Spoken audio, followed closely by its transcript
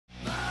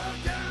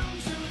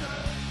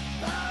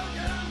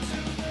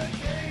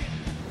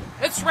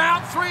It's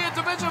round 3 of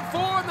Division 4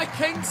 and the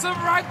Kings of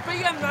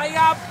Rugby, and they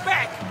are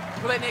back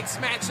for their next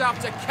match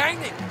after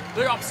caning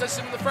the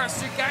opposition in the first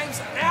 2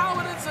 games. Now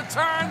it is the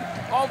turn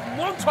of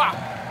Montois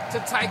to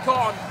take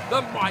on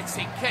the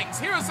mighty Kings.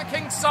 Here is the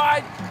Kings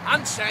side,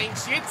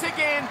 unchanged yet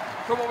again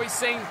from what we've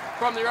seen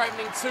from their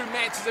opening 2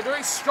 matches. A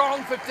very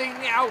strong 15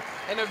 now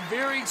and a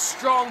very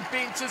strong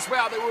bench as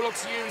well that we'll look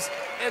to use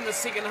in the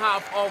second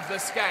half of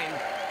this game.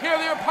 Here are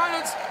their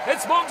opponents,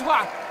 it's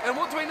Montois. And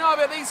what do we know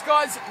about these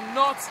guys?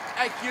 Not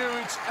a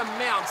huge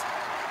amount.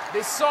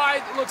 Their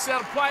side looks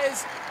out of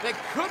players that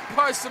could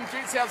pose some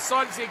threats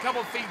outside. You see a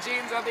couple of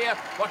Fijians out there,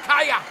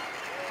 Wakaya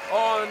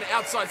on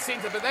outside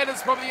centre, but that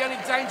is probably the only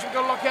danger we've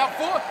got to look out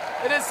for.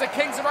 It is the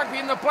Kings of Rugby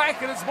in the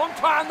black, and it's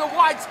Montois in the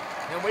white,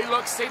 and we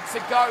look set to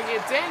go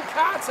here. Dan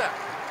Carter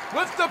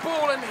with the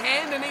ball in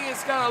hand, and he is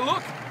going to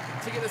look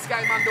to get this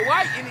game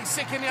underway. Any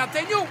second now,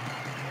 Daniel.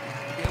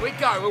 Here we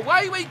go,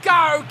 away we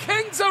go,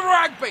 Kings of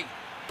Rugby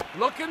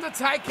looking to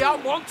take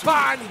out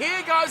Montois, and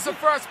here goes the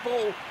first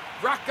ball.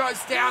 Ruck goes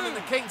down, and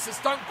the Kings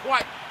just don't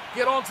quite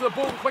get onto the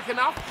ball quick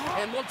enough,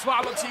 and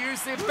Montois looks to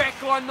use their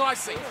back line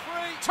nicely.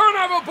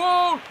 Turnover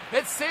ball,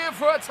 it's there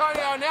for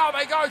Antonio, now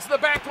they go to the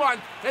back line.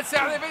 It's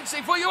out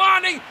eventually for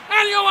Ioane, and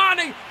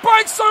Ioane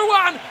breaks through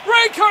one.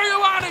 Rico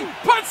Ioane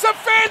puts a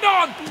fend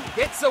on,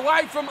 gets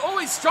away from,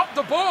 he's dropped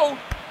the ball.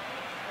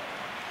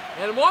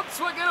 And once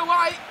we get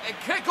away, a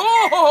kick,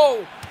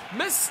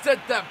 missed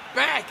at the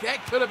back,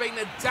 that could have been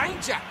a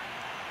danger.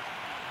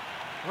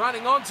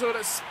 Running onto it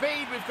at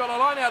speed, we've got a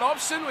line-out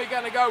option, we're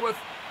going to go with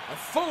a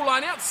full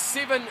line-out,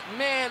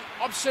 7-man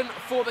option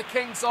for the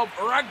Kings of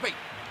Rugby.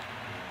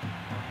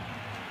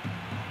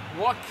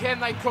 What can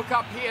they cook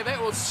up here? That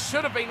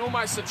should have been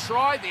almost a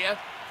try there.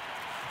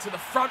 To the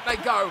front they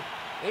go.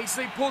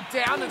 Easily pulled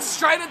down and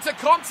straight into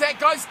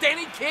contact goes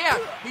Danny Kerr.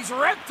 He's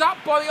wrapped up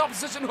by the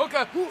opposition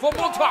hooker for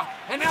Montois.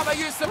 And now they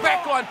use the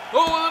back line. A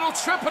little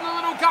trip and a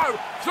little go.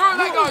 Through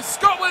they go.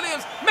 Scott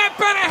Williams. Matt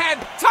Bannerhan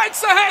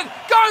takes the hit.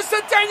 Goes to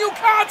Daniel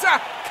Carter.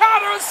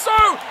 Carter is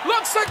through.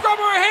 Looks to grab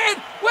her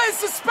ahead. Where's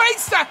the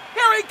speedster?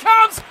 Here he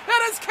comes.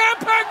 It is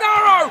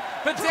Campagnaro.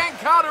 But Dan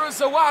Carter is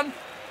the one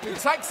who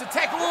takes the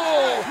tackle.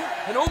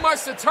 And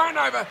almost a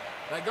turnover.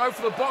 They go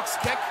for the box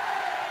kick.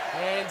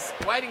 And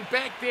waiting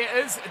back there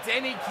is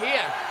Danny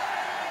Kerr.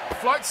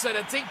 Floats it,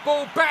 a deep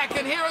ball back,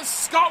 and here is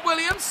Scott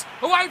Williams,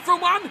 away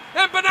from one,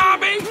 and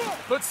Benami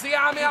puts the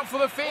arm out for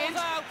the fend.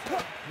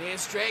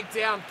 There's dragged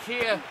down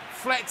Kerr,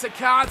 flat to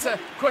Carter,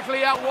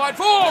 quickly out wide.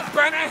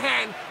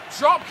 Bannerhan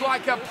dropped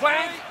like a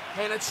plank,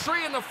 and a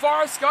tree in the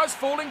forest goes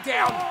falling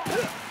down.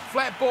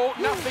 Flat ball,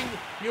 nothing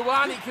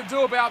Ioane can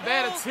do about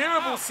that. A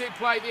terrible set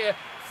play there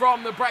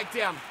from the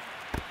breakdown.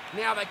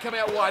 Now they come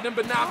out wide, and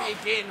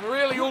Benami again,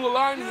 really all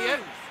alone here.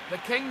 The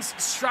Kings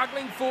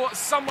struggling for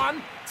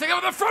someone to go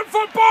with the front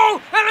foot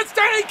ball, and it's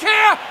Danny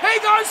Kerr. He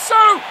goes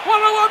through.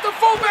 One the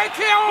fullback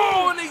here.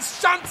 And he's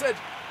shunted.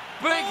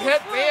 Big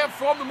hit there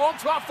from the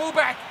Montois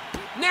fullback.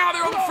 Now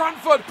they're on the front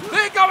foot.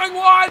 They're going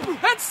wide.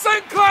 It's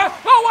Sinclair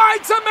away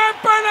to Matt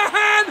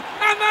Bannerhan,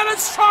 and that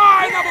is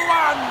try number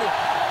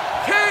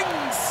 1.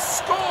 Kings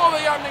score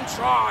the opening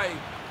try.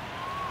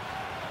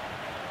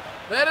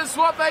 That is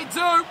what they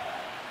do,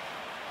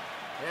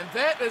 and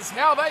that is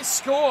how they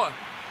score.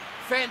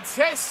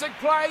 Fantastic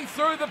play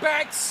through the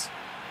backs,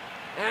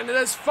 and it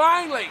is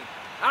finally,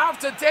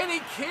 after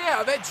Danny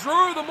Kerr, that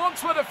drew the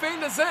Montois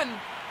defenders in.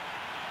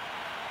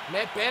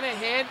 Matt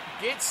Bannerhan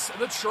gets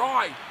the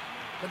try,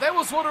 but that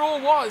was what it all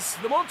was.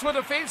 The Montois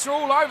defence are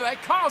all over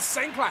that. Kyle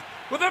Sinclair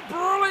with a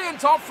brilliant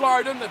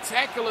offload in the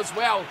tackle as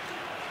well.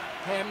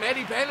 And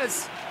Matty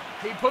Banners,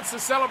 he puts the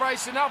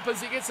celebration up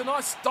as he gets a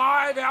nice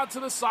dive out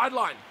to the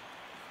sideline.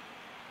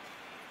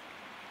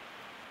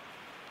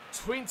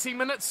 20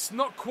 minutes,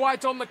 not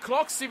quite on the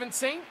clock,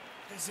 17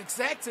 is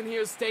exact, and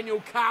here's Daniel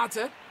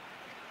Carter,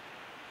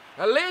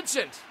 a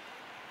legend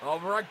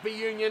of rugby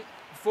union,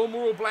 former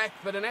All Black,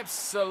 but an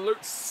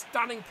absolute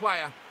stunning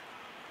player.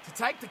 To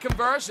take the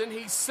conversion,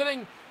 he's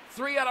sitting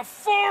 3 out of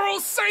 4 all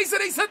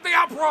season, he's hit the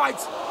upright.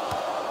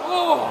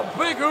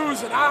 Big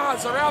oohs and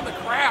ahs around the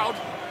crowd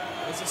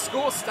as the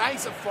score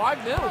stays at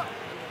 5-0.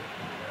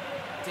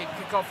 Deep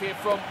kickoff here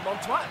from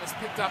Montois, it's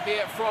picked up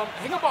here from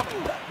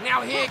Higginbotham.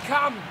 Now here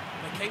come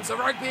the Kings of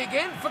Rugby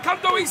again.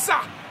 Facundo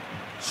Issa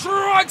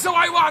strikes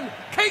away one.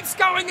 Keeps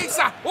going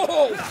Issa.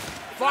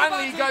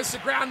 Finally he goes to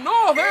ground.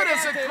 That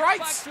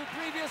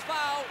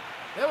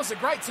was a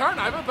great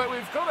turnover, but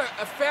we've got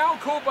a foul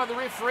called by the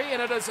referee,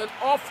 and it is an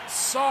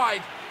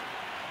offside.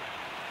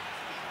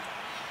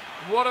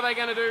 What are they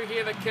going to do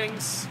here, the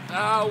Kings?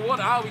 What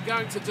are we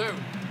going to do?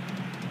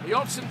 The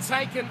option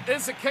taken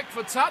is a kick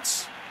for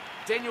touch.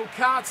 Daniel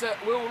Carter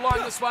will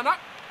line this one up.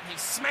 He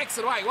smacks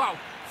it away. Wow.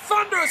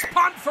 Thunderous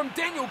punt from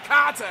Daniel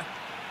Carter.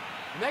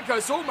 And that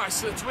goes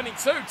almost to the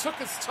 22. Took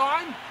his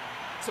time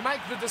to make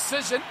the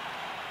decision.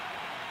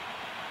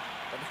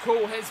 But the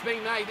call has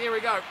been made. There we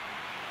go.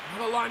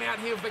 Another line out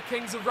here of the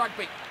Kings of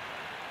Rugby.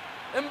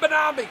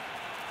 Mbanambi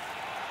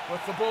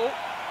with the ball.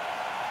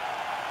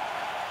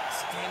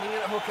 Standing in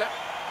at hooker.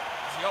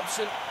 Is the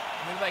option.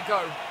 Where do they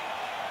go?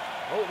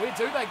 Oh, where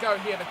do they go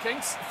here, the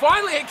Kings?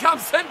 Finally it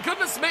comes in,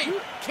 goodness me.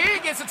 Keir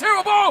gets a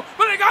terrible ball,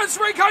 but it goes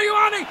Rieko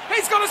Ioane.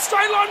 He's got a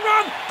straight line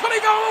run. Could he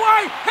go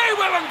away? He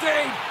will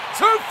indeed.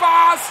 Too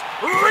fast.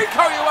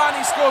 Rieko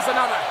Ioane scores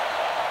another.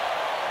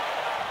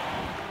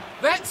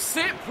 That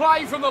set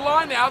play from the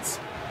lineouts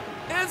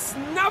is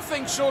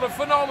nothing short of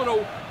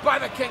phenomenal by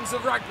the Kings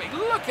of Rugby.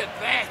 Look at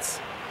that.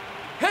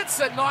 Hits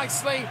it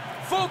nicely.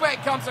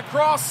 Fullback comes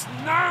across.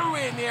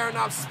 Nowhere near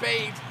enough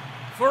speed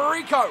for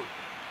Rieko.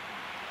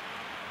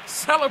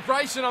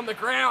 Celebration on the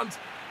ground.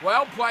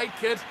 Well played,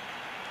 kid.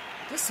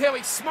 Just how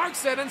he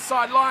smokes that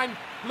inside line.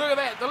 Look at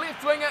that. The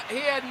left winger, he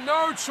had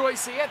no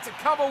choice. He had to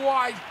cover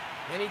wide.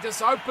 And he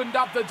just opened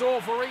up the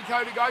door for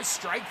Rieko to go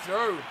straight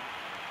through.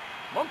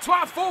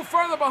 Montois fall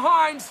further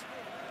behind.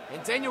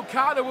 And Daniel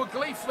Carter will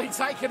gleefully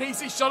take an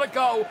easy shot at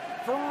goal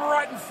from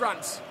right in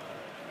front.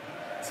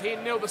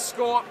 10-0 the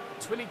score.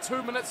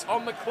 22 minutes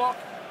on the clock.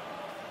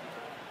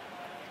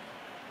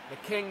 The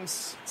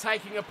Kings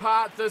taking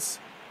apart this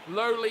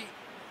lowly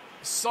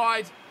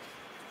side.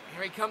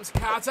 Here he comes,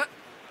 Carter.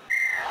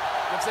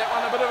 Gives that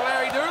one a bit of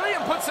Larry Dooley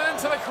and puts it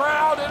into the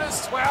crowd. It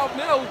is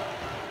 12-0.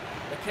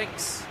 The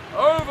Kings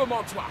over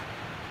Montois.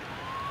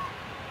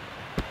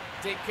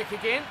 Dead kick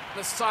again.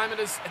 This time it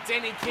is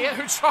Danny Keir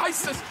who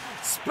tries to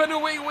spin a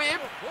wee web.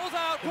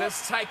 And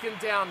is taken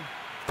down.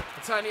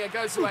 Antonio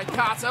goes away.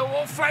 Carter,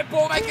 oh, flat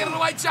ball, they get it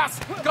away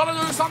just. Got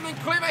to do something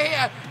clever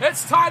here.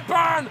 It's Ty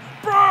Byrne.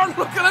 Byrne,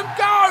 look at him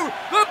go.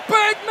 The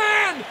big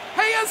man.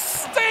 He is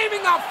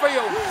steaming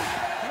upfield.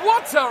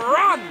 What a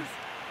run.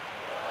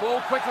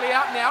 Ball quickly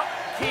out now.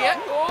 Keir,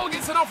 oh,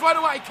 gets an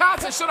offload away.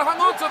 Carter should have hung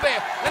on to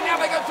there. And now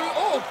they go through,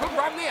 oh, good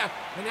run there.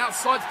 And now it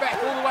slides back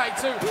all the way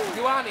to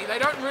Ioane. They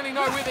don't really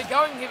know where they're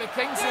going here. The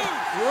Kings have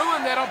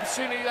ruined that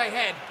opportunity they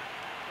had.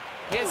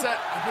 Here's a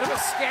bit of a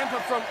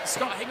scamper from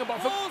Scott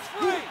Higginbotham.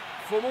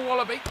 Former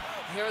Wallaby.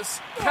 Here is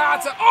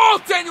Carter.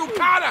 Oh, Daniel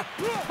Carter!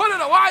 Put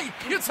it away!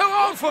 You're too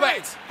old for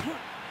that!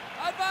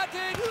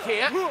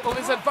 Here, oh,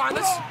 there's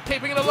advantage.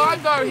 Keeping it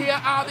alive though, here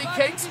are the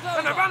Kings.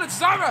 And the advantage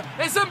is over.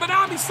 As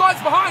Mbanami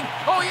slides behind.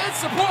 Oh, he had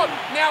support.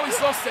 Now he's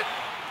lost it.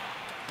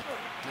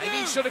 Maybe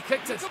he should have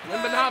kicked it.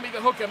 Mbanami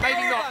the hooker,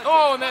 maybe not.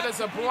 Oh, and that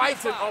is a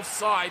blatant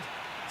offside.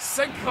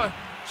 Sinclair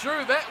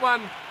drew that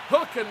one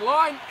hook and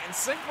line, and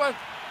Sinclair,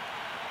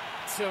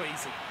 too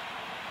easy.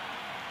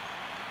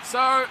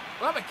 So,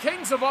 well, the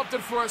Kings have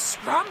opted for a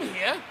scrum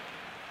here.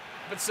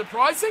 But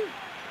surprising.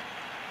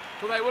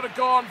 Well, they would have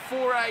gone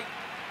for a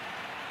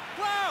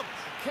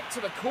kick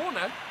to the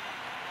corner.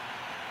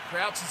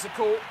 Crouch is a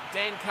call.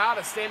 Dan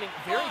Carter standing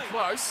very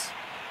close.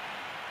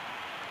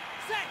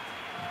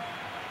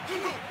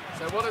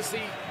 So what is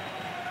the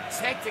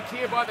tactic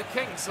here by the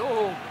Kings?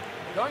 Oh,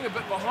 going a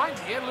bit behind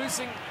here,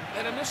 losing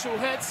that initial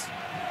hit.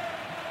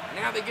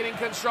 Now they're getting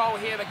control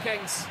here, the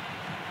Kings.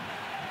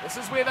 This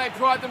is where they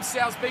pride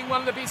themselves, being one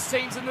of the best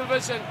teams in the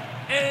division,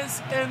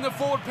 is in the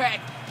forward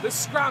pack. The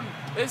scrum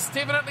is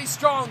definitely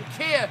strong.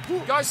 Keir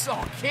goes,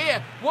 oh,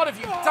 Keir, what have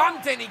you done,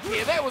 Danny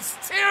Keir? That was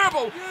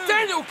terrible.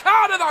 Daniel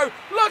Carter, though,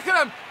 look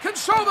at him.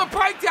 Control the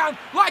breakdown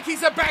like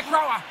he's a back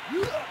rower.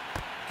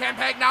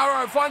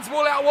 Campagnaro finds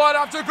ball out wide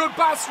after a good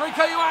bust.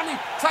 Rieko Ioane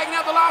taking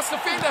out the last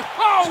defender.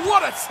 Oh,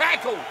 what a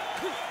tackle.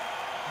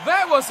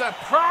 That was a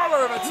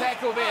prowler of a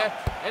tackle there.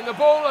 And the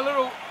ball a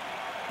little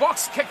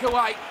box kick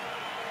away.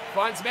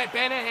 Finds Matt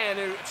Banahan,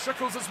 who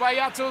trickles his way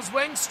out to his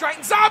wing,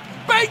 straightens up,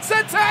 beats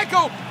a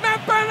tackle.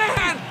 Matt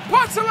Banahan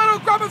puts a little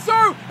grubber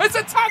through. It's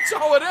a touch.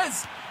 Oh, it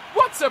is.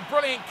 What's a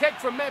brilliant kick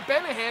from Matt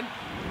Banahan.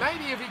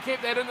 Maybe if he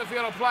kept that in the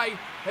field of play,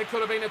 it could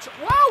have been a...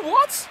 Wow,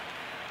 what?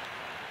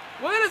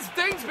 Where does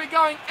Dingsby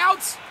going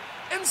out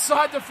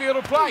inside the field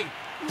of play?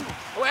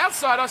 Or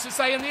outside, I should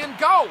say, in the end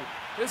goal.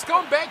 It's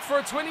gone back for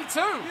a 22.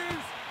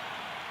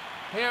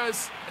 Here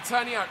is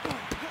Antonio.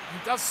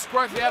 He does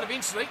squirt it out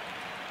eventually.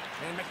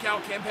 And Mikel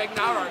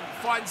Campagnaro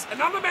finds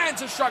another man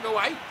to shrug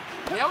away.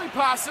 Now he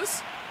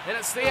passes, and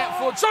it's there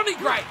for Johnny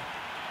Gray,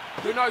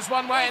 who knows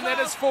one way, and that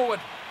is forward.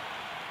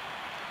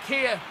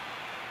 Keir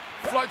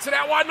floats it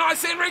out wide,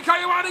 nice. Rieko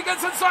Ioane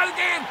gets inside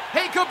again.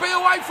 He could be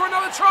away for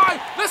another try.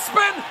 The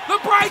spin, the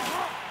break.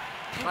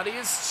 But he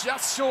is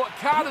just short.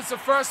 Carter's the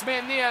first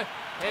man there.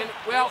 And,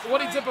 well,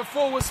 what he did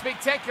before was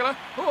spectacular.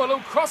 Oh, a little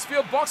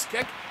crossfield box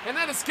kick. And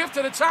that is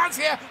gifted a chance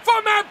here for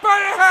Matt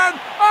Banahan.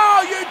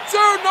 Oh, you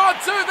do not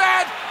do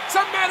that to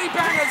Matty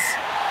Bangers.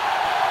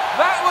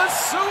 That was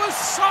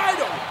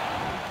suicidal.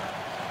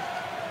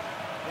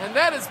 And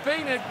that has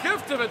been a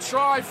gift of a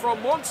try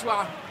from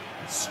Montois.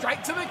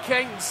 Straight to the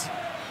Kings.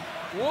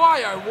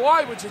 Why, oh,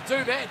 why would you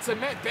do that to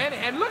Matt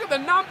Banahan? Look at the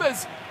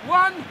numbers.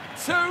 1,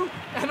 2,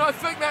 and I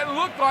think that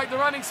looked like the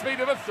running speed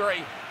of a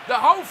 3. The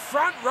whole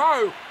front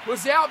row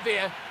was out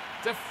there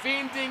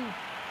defending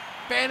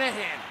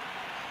Banahan.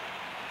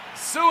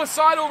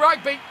 Suicidal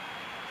rugby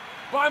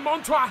by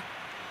Montois.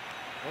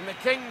 And the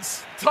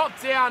Kings top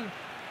down.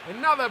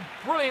 Another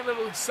brilliant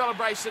little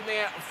celebration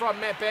there from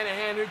Matt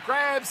Banahan, who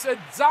grabs a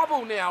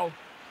double now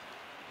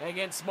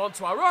against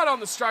Montois. Right on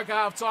the stroke of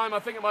half-time. I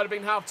think it might have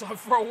been half-time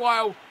for a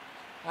while.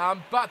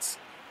 But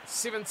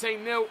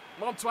 17-0.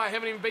 Montois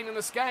haven't even been in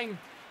this game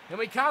And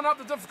we can't up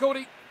the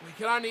difficulty. We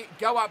can only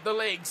go up the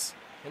legs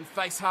and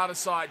face harder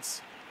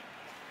sides.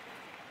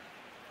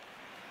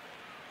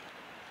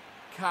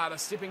 Carter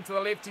stepping to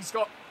the left. He's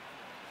got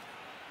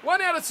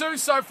 1 out of 2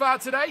 so far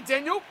today,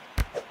 Daniel.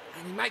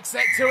 And he makes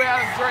that 2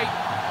 out of 3.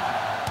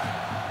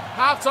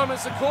 Halftime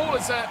is the call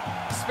as a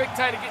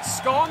spectator gets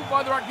scorned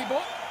by the rugby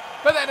ball.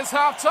 But that is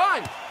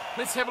halftime.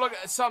 Let's have a look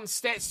at some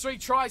stats. 3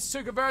 tries,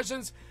 2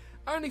 conversions,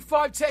 only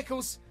 5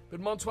 tackles. But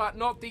Montois,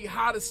 not the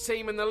hardest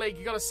team in the league.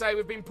 You've got to say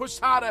we've been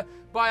pushed harder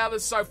by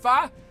others so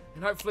far.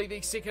 And hopefully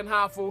the second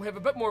half will have a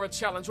bit more of a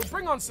challenge. We'll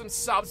bring on some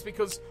subs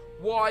because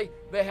why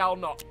the hell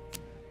not?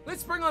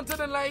 Let's bring on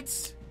Dylan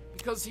Lades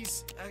because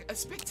he's a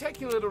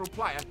spectacular little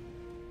player.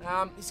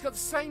 He's got the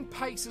same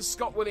pace as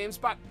Scott Williams,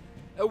 but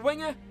a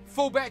winger,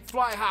 fullback,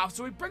 fly half.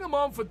 So we bring him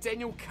on for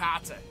Daniel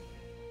Carter.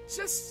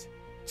 Just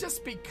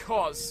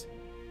because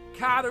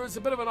Carter is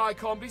a bit of an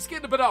icon, but he's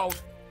getting a bit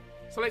old.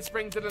 So let's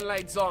bring Dylan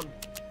Lades on.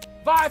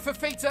 Via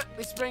Fafita,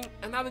 let's bring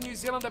another New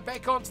Zealander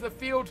back onto the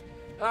field.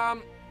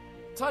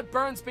 Todd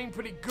Burns been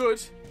pretty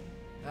good.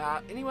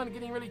 Anyone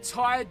getting really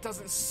tired?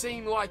 Doesn't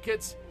seem like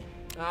it.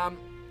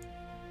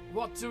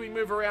 What do we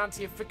move around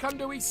here?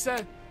 Facundo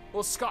Issa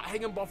or Scott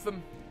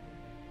Higginbotham?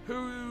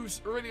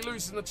 Who's really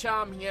losing the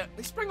charm here?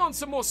 Let's bring on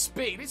some more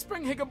speed. Let's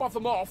bring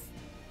Higginbotham off.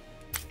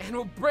 And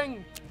we'll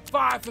bring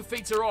Via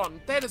Fafita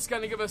on. That is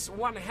going to give us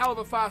one hell of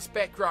a fast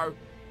back row.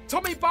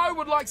 Tommy Bowe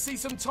would like to see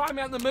some time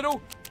out in the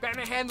middle.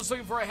 Bannerhan was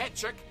looking for a hat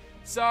trick.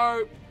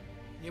 So,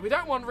 yeah, we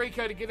don't want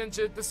Rico to get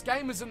injured. This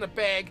game is in the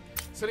bag.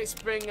 So let's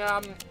bring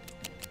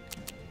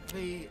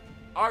the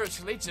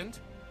Irish legend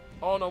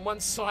on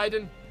one side.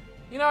 And,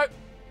 you know,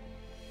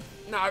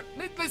 no,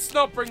 let's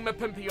not bring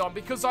Mapimpi on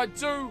because I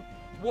do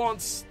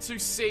want to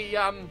see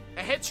a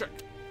hat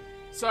trick.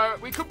 So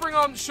we could bring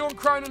on Sean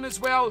Cronin as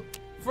well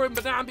for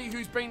Mbonambi,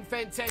 who's been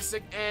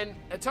fantastic. And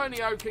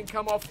Antonio can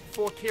come off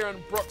for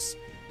Kieran Brooks.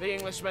 The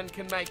Englishman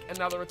can make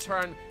another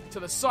return to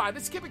the side.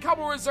 Let's keep a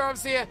couple of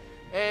reserves here.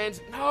 And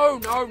no,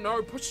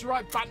 push the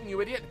right button,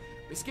 you idiot.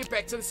 Let's get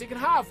back to the second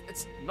half.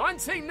 It's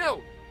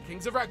 19-0.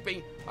 Kings of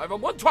Rugby over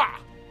Montois.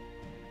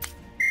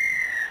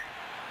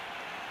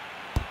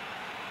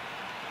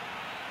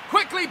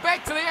 Quickly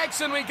back to the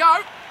action we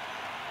go.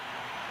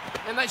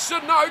 And they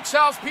should know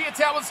Charles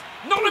Piutau was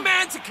not a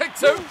man to kick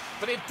to,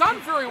 but they've done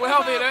very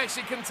well there to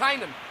actually contain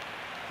him.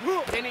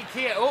 Kenny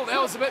Keir, oh,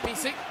 that was a bit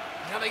messy.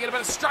 Now they get a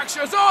bit of structure.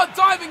 Oh,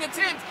 diving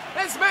attempt.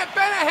 There's Matt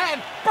Bannerhan.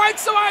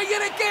 Breaks away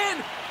yet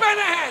again.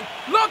 Bannerhan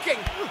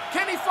looking.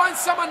 Can he find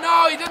someone?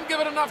 No, he didn't give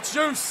it enough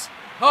juice.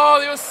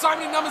 Oh, there were so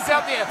many numbers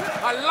out there.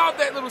 I love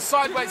that little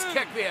sideways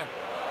kick there.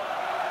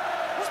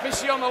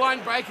 Especially on the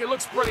line break. It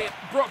looks brilliant.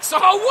 Brooks. Oh,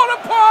 what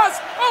a pass.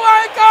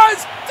 Away it goes.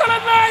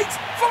 Dylan Lades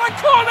for the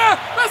corner.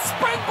 The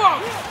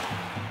Springbok.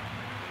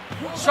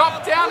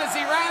 Chopped down as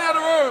he ran out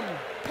of room.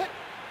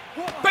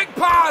 Big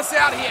pass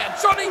out here.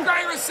 Johnny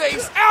Gray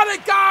receives. Out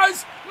it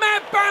goes.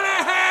 Matt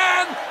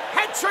Bannerhan.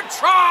 Hat-trick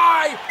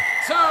try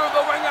to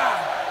the winger.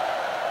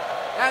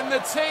 And the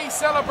T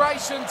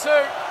celebration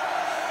too.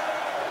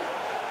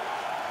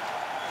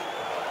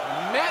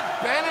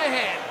 Matt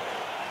Bannerhan.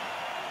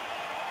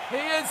 He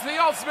is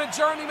the ultimate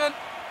journeyman.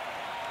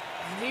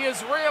 And he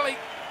is really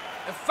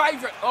a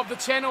favourite of the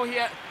channel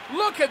here.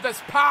 Look at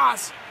this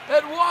pass.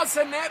 It was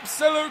an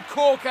absolute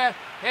corker.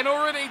 And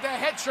already the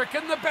hat-trick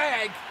in the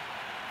bag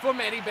for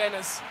Matty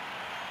Banners.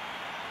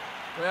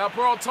 Well,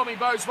 poor old Tommy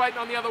Bowe's waiting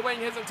on the other wing.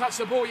 Hasn't touched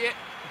the ball yet.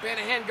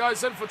 Bannerhan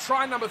goes in for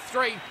try number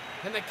 3.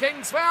 And the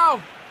Kings,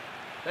 well,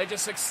 they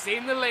just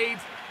extend the lead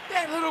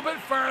that little bit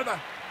further.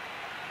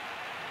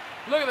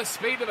 Look at the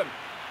speed of him.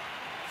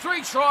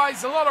 3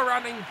 tries, a lot of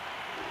running.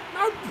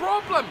 No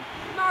problem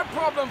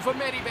for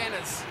Matty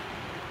Banners.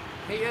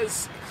 He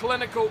is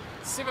clinical.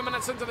 7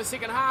 minutes into the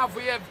second half,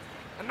 we have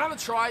another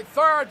try,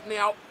 3rd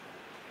now.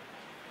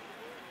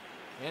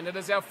 And it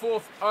is our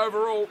 4th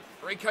overall.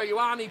 Rico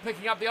Ioane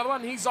picking up the other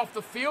one. He's off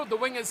the field. The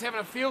winger's having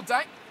a field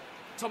day.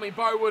 Tommy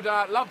Bowe would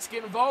love to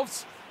get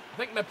involved. I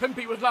think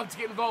Mapimpi would love to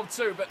get involved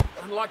too, but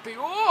unlikely.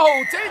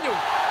 Oh, Daniel!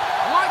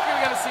 Unlikely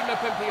we're going to see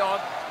Mapimpi on.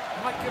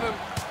 I might give him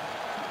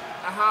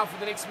a half for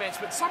the next match,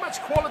 but so much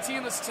quality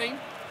in this team.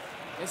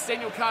 As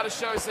Daniel Carter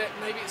shows that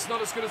maybe it's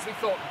not as good as we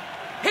thought.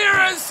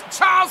 Here is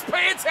Charles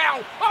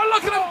Piutau. Oh,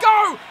 look at him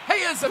go!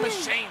 He is a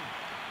machine.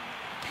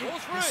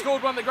 He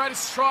scored one of the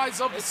greatest tries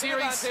of the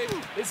series.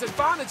 There's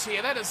advantage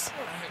here. That is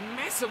a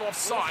massive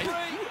offside.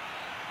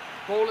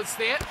 Ball is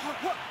there.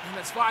 And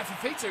it's Via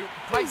Fafita.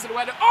 Plays it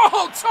away to...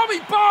 Oh, Tommy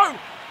Bowe!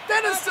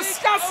 That is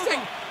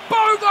disgusting.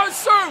 Bowe goes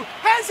through.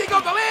 Has he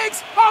got the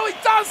legs? Oh, he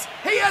does.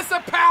 He has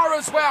the power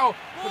as well.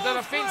 But the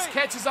defence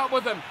catches up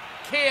with him.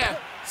 Keir.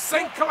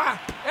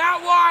 Sinclair out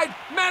wide.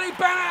 Matty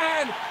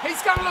Bannerhan. He's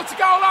going to look to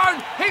go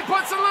alone. He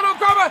puts a little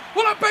grubber.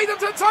 Will it beat him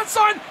to the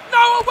touchline?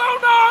 No, it will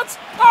not.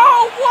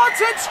 Oh, what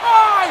a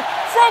try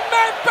from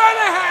Matt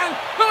Bannerhan,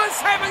 who is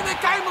having the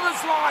game of his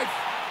life.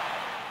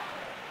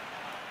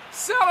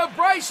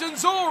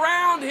 Celebrations all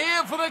round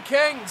here for the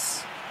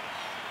Kings.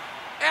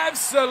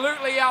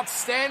 Absolutely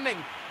outstanding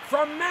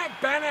from Matt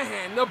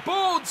Bannerhan. The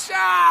ball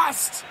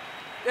just,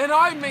 and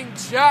I mean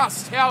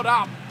just, held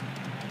up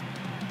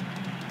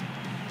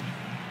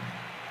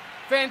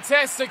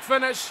Fantastic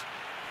finish.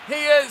 He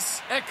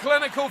is a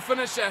clinical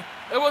finisher.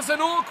 It was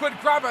an awkward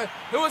grubber.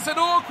 It was an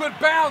awkward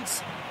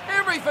bounce.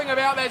 Everything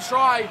about that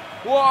try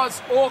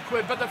was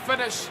awkward, but the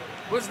finish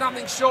was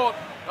nothing short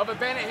of a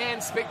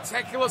Banahan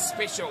spectacular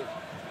special.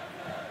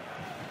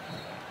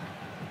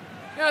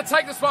 Going to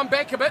take this one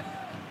back a bit.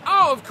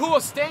 Oh, of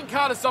course, Dan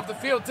Carter's off the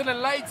field.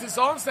 Dylan Lades is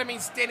on, so that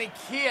means Danny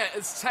Keir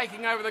is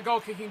taking over the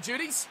goal-kicking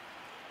duties.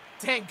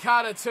 Dan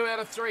Carter, 2 out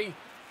of 3.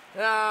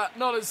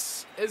 Not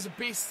his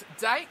best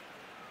day.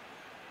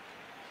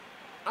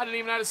 I didn't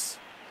even notice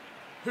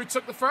who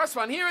took the first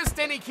one. Here is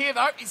Danny Keir,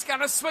 though. He's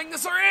going to swing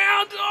this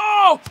around.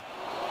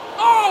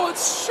 Oh,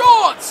 it's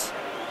short.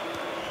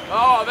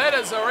 Oh, that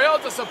is a real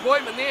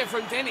disappointment there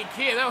from Danny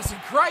Keir. That was a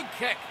great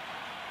kick.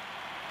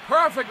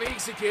 Perfectly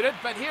executed,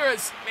 but here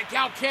is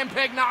Miguel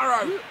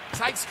Campagnaro.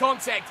 Takes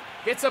contact,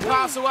 gets a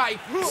pass away.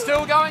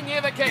 Still going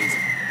near the Kings.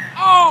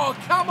 Oh,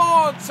 come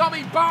on,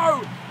 Tommy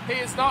Bowe. He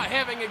is not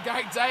having a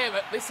great day of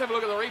it. Let's have a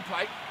look at the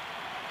replay.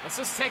 It's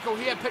this tackle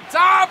here picked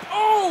up.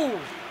 Oh,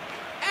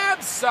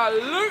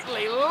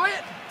 absolutely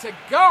lit to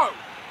go.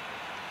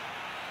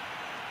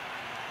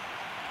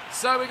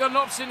 So we got an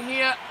option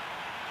here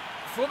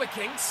for the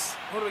Kings.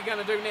 What are we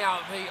going to do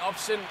now? The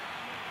option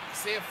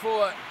is there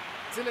for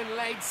Dylan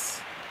Lades,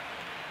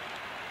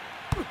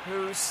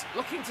 who's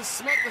looking to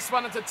smack this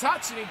one into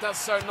touch, and he does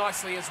so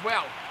nicely as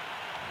well.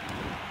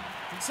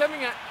 He's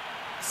having a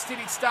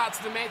steady start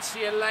to the match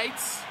here,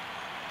 Lades.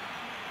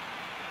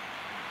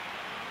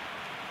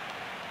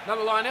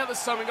 Another line out.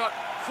 This time we got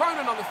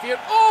Cronin on the field.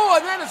 Oh,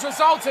 and that has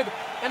resulted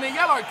in a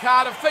yellow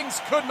card. If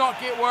things could not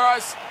get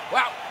worse,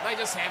 well, they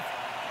just have.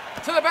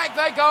 To the back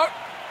they go.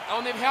 Oh,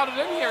 and they've held it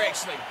in here,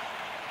 actually.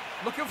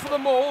 Looking for the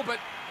maul, but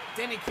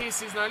Danny Keir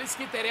says, no, let's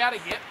get that out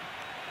of here.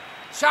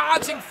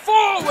 Charging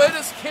forward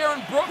is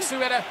Kieran Brooks, who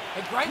had a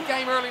great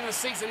game early in the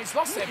season. He's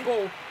lost that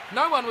ball.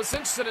 No one was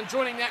interested in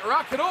joining that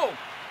ruck at all.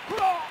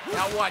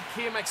 Out wide,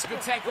 Keir makes a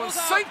good tackle, and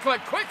Sinclair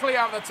quickly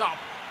over the top.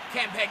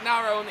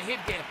 Campagnaro on the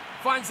headgear.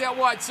 Finds out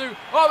wide too.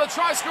 Oh, the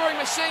try-scoring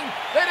machine.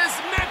 That is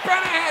Matt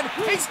Banahan.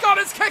 He's got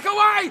his kick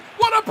away.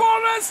 What a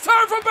ball it is.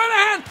 Turn from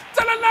Banahan.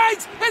 Dylan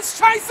Lades is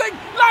chasing.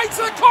 Lades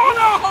to the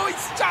corner. Oh,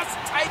 he's just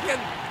taken.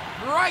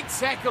 Great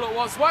tackle it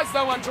was. Why is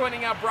no one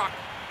joining our ruck?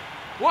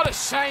 What a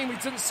shame we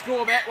didn't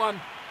score that one.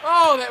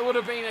 Oh, that would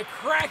have been a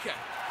cracker.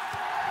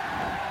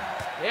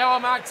 The hour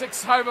mark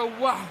ticks over.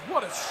 Wow,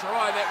 what a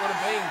try that would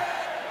have been.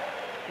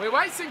 We're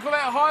waiting for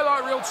that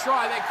highlight reel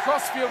try. That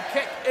crossfield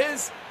kick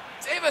is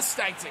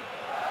devastating.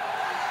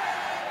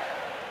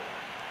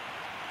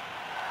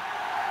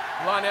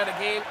 Line out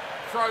again.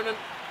 Cronin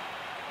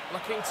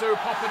looking to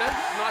pop it in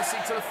nicely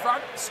to the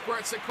front.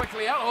 Squirts it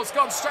quickly out. Oh, it's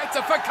gone straight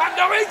to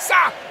Facundo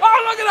Isa. Oh,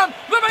 look at him.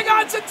 The big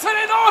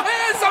Argentinian. Oh,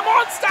 here's a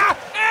monster.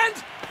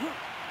 And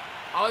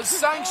I was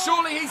saying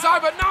surely he's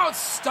over. No, it's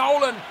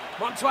stolen.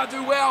 Montois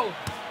do well.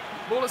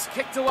 Ball is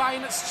kicked away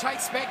and it's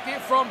chased back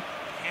there from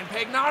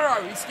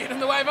Campagnaro. He's getting in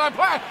the way of my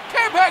player.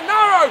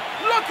 Campagnaro.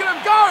 Look at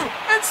him go.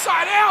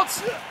 Inside out.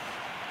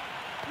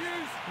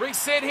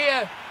 Reset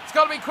here. It's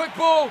got to be quick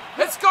ball.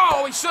 It's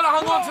goal. He should have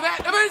hung on to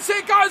that. Eventually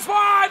it goes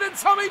wide, and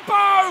Tommy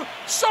Bowe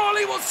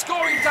surely will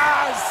score. He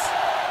does.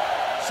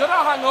 Should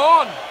have hung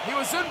on. He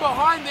was in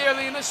behind there,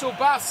 the initial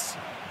bus.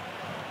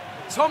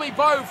 Tommy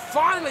Bowe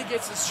finally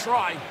gets his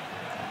try.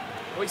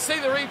 We see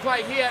the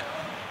replay here.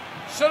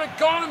 Should have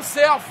gone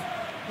himself.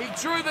 He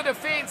drew the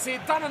defence. He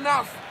had done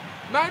enough.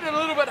 Made it a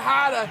little bit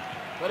harder.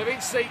 But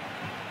eventually,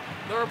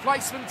 the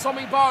replacement,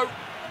 Tommy Bowe,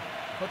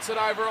 puts it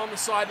over on the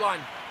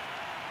sideline.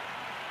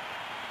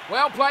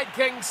 Well played,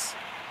 Kings.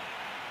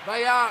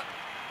 They are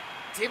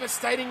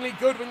devastatingly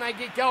good when they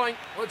get going,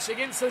 which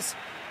against this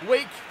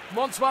weak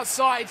Montois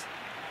side,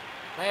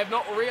 they have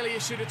not really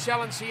issued a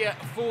challenge here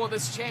for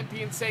this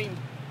champion team,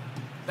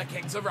 the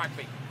Kings of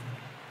Rugby.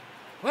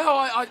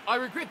 Well, I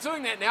regret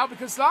doing that now,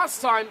 because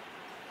last time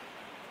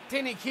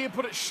Danny Keir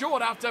put it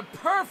short after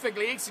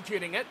perfectly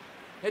executing it.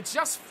 It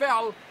just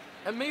fell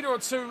a metre or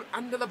two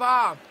under the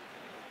bar.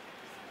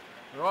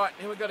 Right,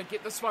 now we've got to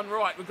get this one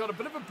right. We've got a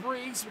bit of a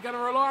breeze. We're going to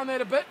rely on that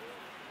a bit.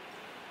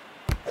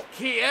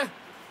 Keir.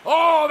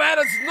 Oh, that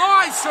is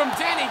nice from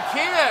Danny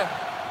Keir.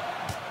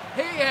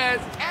 He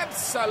has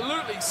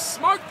absolutely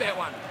smoked that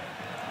one.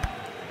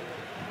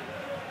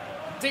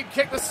 Deep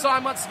kick this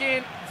time once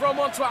again from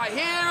Montois.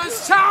 Here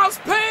is Charles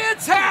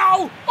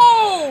Piatow.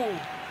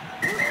 Oh,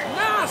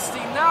 nasty,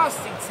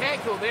 nasty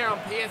tackle there on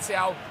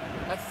Piatow.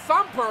 A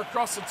thumper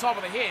across the top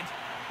of the head.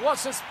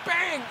 Watch this,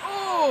 bang.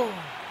 Oh.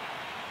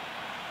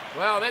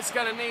 Well, that's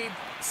going to need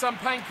some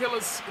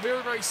painkillers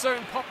very, very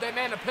soon. Pop that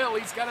man a pill.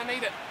 He's going to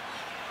need it.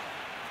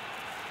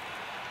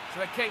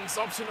 So the Kings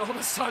option all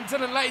this time.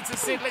 Dylan Lades has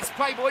said, let's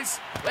play, boys.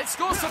 Let's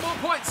score some more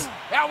points.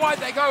 Out wide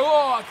they go.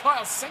 Oh,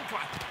 Kyle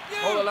Sinclair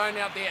all alone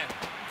out there.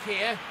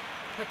 Keir,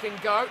 pick and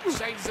go.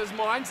 Changes his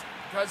mind.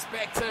 Goes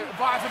back to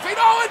Via for feet.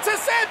 Oh,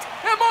 intercept!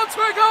 And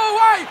Montois go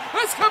away.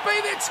 This could be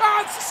their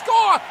chance to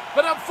score.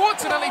 But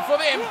unfortunately for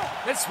them,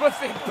 it's with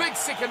their big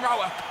second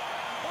rower.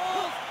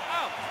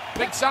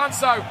 Big chance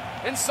though,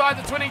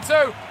 inside the 22.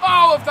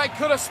 Oh, if they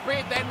could have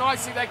spread that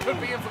nicely, they could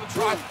be in for the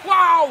try.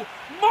 Wow,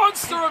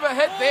 monster of a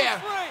hit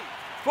there.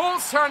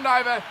 Ball's turned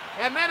over,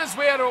 and that is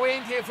where it will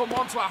end here for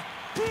Montois.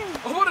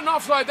 Oh, what an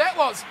offload that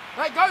was.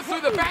 They go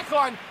through the back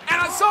line,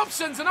 and it's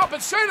options and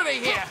opportunity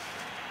here.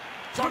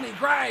 Johnny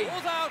Gray.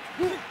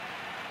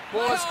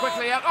 Ball is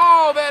quickly out.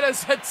 Oh, that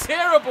is a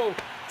terrible,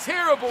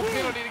 terrible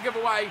penalty to give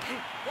away.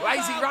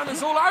 Lazy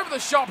runners all over the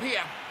shop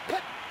here.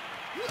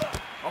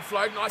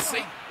 Offload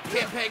nicely.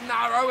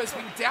 Campagnaro has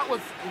been dealt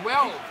with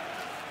well.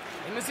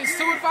 And is there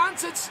still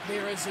advantage?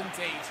 There is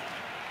indeed.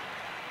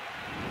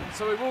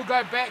 So we will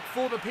go back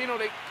for the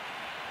penalty.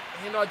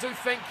 And I do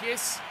think,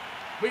 yes,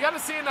 we're going to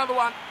see another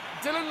one.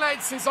 Dylan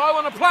Lade says, I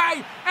want to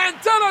play. And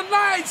Dylan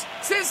Lade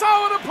says, I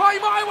want to play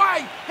my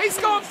way. He's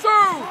gone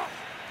through.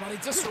 But he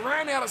just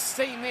ran out of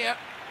steam there.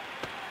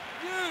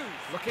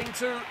 Looking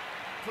to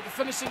put the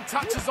finishing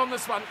touches on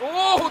this one.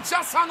 Oh,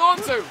 just hung on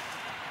to.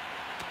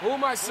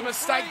 Almost a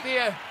mistake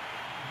there.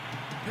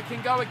 Pick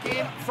and go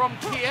again from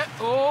Kier.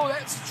 Oh,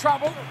 that's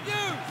trouble.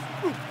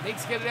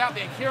 Needs to get it out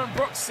there. Kieran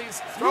Brooks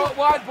says, throw it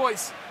wide,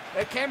 boys.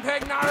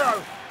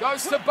 Campagnaro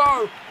goes to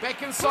Bow.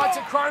 Back inside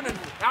to Cronin.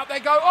 Out they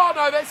go. Oh,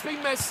 no, that's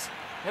been missed.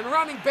 And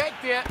running back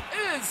there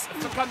is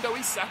Facundo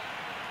Issa.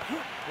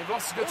 They've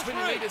lost a good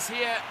 20 metres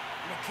here.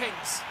 The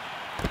Kings.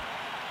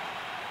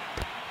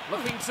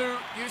 Looking to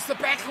use the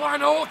back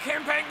line. Oh,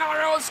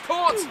 Campagnaro is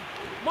caught.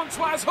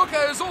 Montois'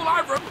 hooker is all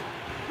over him.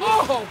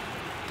 Oh!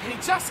 And he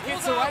just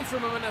gets away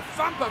from him in a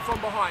thumper from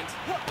behind.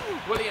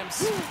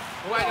 Williams,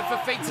 away to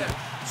Fafita.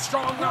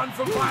 Strong run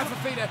from Brian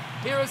Fafita.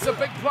 Here is the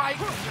big play.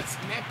 It's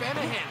Matt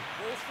Banahan.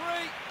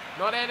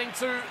 Not adding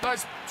to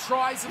those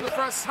tries in the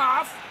first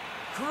half.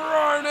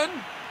 Cronin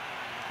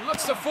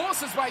looks to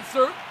force his way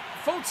through.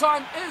 Full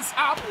time is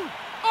up.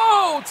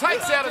 Oh,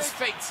 takes out his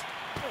feet.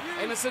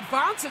 And it's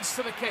advantage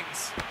to the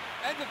Kings.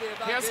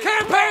 Here's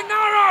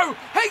Campagnaro.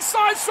 He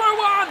slides through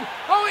one.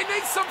 Oh, he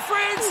needs some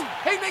friends.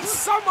 He needs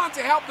someone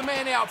to help the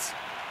man out.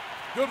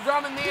 Good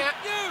run in there.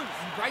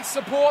 Great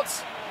support.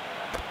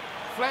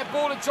 Flat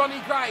ball to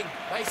Johnny Gray.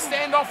 They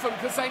stand off him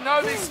because they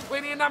know there's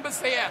plenty of numbers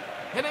there.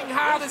 Hitting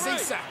hard as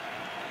Issa.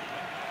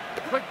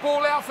 Quick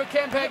ball out for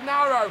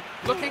Campagnaro.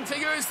 Looking to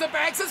use the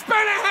backs. It's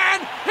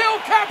Banahan. He'll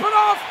cap it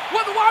off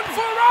with one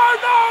for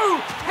no.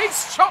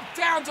 He's chopped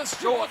down just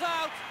short.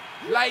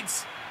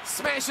 Lades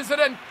smashes it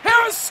in.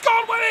 Here is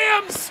Scott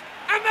Williams.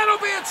 And that'll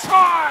be a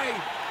try.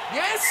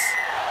 Yes?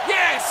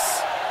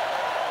 Yes.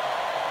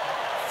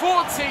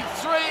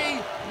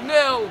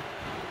 43-0.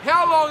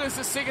 How long is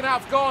the second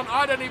half gone?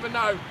 I don't even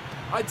know.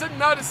 I didn't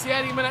notice the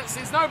 80 minutes.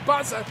 There's no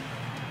buzzer.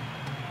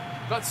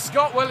 But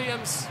Scott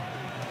Williams.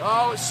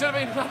 Oh, it should have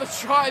been another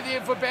try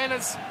there for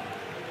Banners.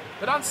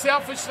 But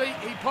unselfishly,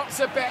 he pops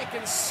it back.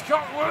 And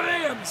Scott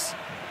Williams.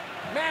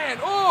 Man,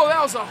 oh,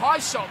 that was a high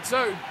shot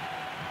too.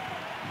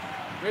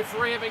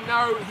 Referee having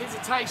no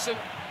hesitation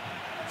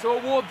to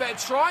award that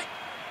try.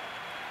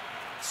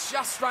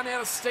 Just run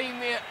out of steam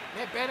there.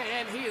 Matt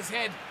Banahan, he has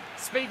had,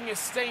 speaking of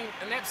steam,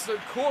 an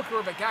absolute corker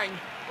of a game.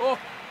 Oh,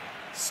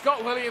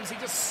 Scott Williams, he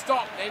just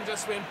stopped and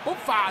just went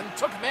boofa and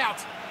took him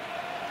out.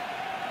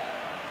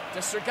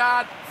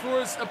 Disregard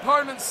for his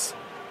opponent's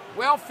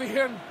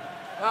welfare and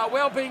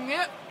well-being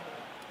there.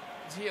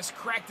 He just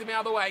cracked him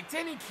out of the way.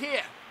 Danny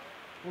Kerr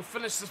will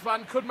finish this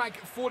one. Could make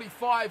it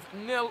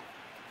 45-0.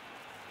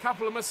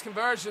 Couple of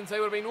misconversions. They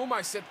would have been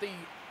almost at the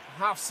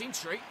half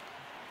century.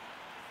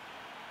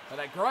 But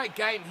a great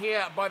game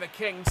here by the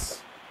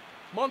Kings.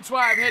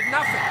 Montois have had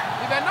nothing.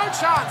 They've had no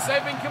chance.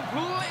 They've been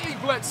completely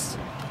blitzed.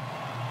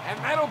 And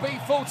that'll be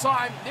full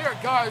time. There it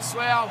goes.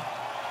 Well,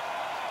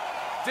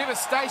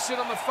 devastation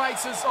on the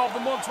faces of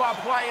the Montois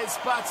players,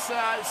 but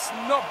it's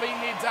not been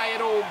their day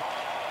at all.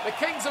 The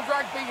Kings of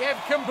Rugby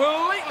have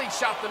completely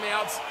shut them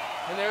out.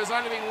 And there has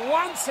only been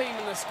one team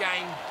in this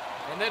game,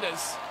 and it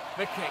is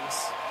the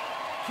Kings.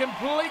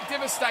 Complete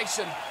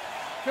devastation.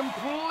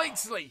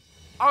 Completely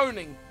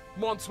owning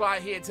Montois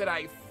here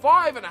today.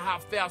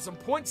 5,500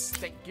 points.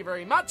 Thank you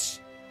very much.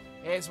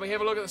 As we have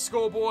a look at the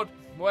scoreboard,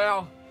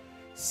 well,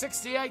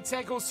 68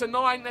 tackles to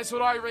 9. That's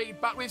what I read.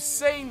 But we've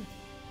seen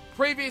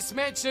previous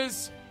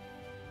matches.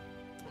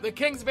 The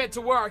Kings have had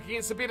to work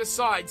against the better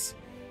sides.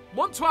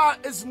 Montois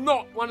is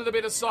not one of the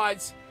better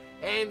sides.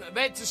 And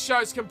that just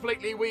shows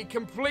completely. We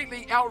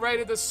completely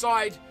outrated the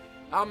side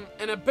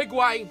in a big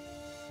way.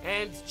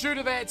 And due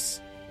to that,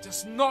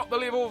 just not the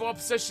level of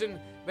opposition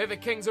that the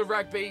Kings of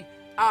Rugby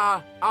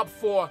are up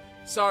for.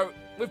 So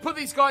we've put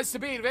these guys to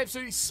bed. We've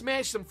absolutely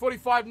smashed them.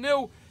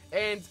 45-0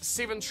 and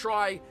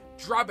 7-try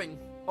drubbing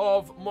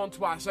of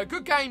Montois. So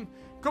good game,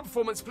 good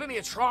performance, plenty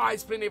of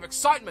tries, plenty of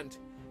excitement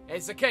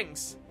as the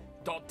Kings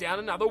dot down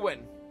another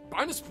win.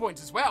 Bonus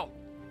points as well.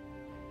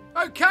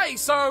 Okay,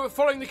 so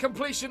following the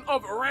completion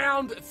of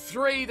round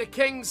 3, the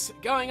Kings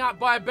going up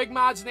by a big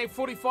margin there,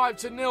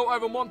 45-0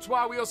 over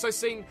Montois. We also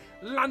seen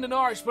London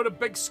Irish put a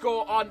big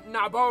score on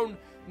Narbonne.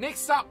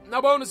 Next up,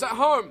 Narbonne is at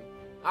home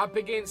up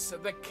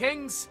against the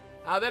Kings.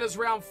 That is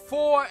round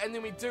 4, and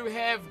then we do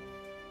have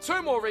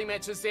 2 more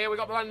rematches there. We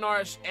got the London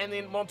Irish and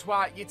then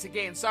Montois yet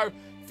again. So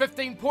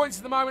 15 points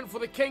at the moment for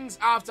the Kings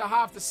after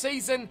half the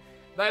season.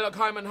 they look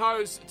home and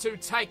hosed to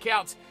take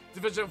out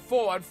Division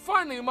 4. And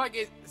finally, we might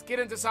get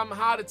into some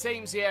harder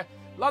teams here.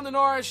 London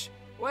Irish,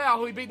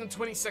 wow, we beat them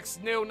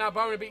 26-0.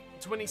 Narbona beat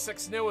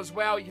 26-0 as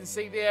well. You can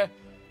see there,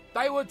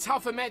 they were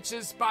tougher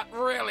matches, but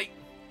really,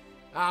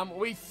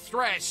 we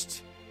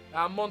thrashed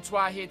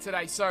Montois here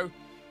today. So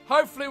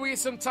hopefully we get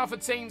some tougher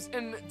teams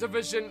in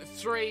Division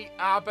 3.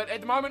 But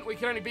at the moment, we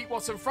can only beat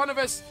what's in front of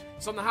us.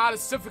 It's on the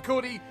hardest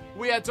difficulty.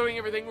 We are doing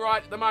everything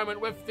right at the moment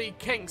with the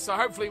Kings. So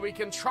hopefully we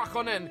can truck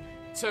on in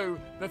to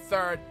the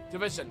 3rd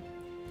Division.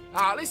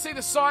 Let's see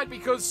the side,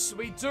 because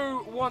we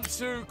do want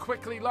to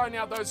quickly loan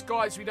out those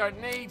guys we don't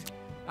need.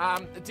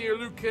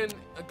 Dialucan,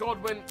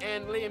 Godwin,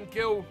 and Liam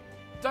Gill.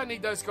 Don't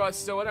need those guys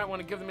still. I don't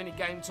want to give them any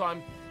game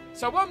time.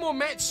 So one more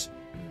match.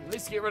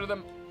 Let's get rid of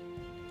them.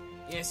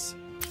 Yes.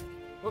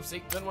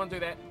 Whoopsie, didn't want to do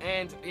that.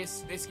 And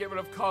yes, let's get rid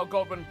of Kyle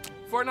Godwin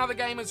for another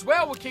game as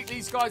well. We'll keep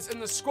these guys in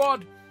the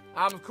squad.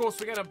 Of course,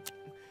 we're going to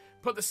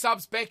put the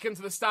subs back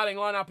into the starting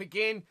lineup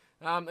again.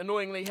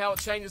 Annoyingly, how it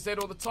changes that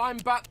all the time.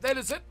 But that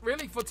is it,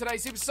 really, for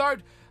today's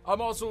episode. I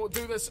might as well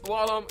do this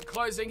while I'm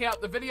closing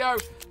out the video.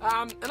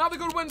 Another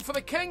good win for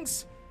the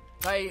Kings.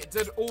 They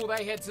did all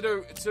they had to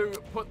do to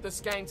put this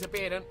game to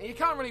bed. And you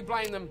can't really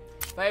blame them.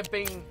 They have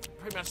been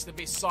pretty much the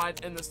best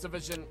side in this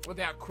division,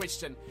 without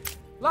question.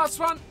 Last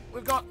one,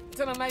 we've got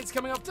Dylan Lades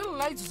coming up. Dylan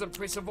Lades was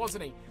impressive,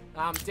 wasn't he?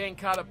 Dan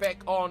Carter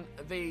back on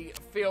the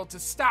field to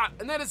start.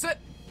 And that is it.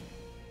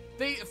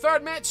 The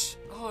 3rd match,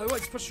 oh, I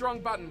always push the wrong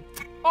button,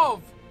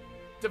 of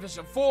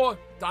Division 4,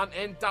 done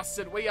and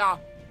dusted. We are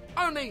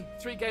only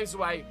 3 games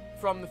away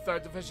from the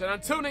 3rd Division.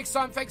 Until next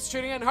time, thanks for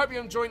tuning in. Hope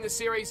you're enjoying this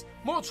series.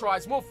 More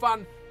tries, more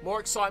fun, more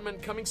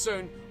excitement coming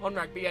soon on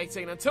Rugby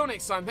 18. Until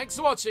next time, thanks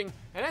for watching,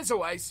 and as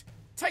always,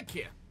 take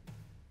care.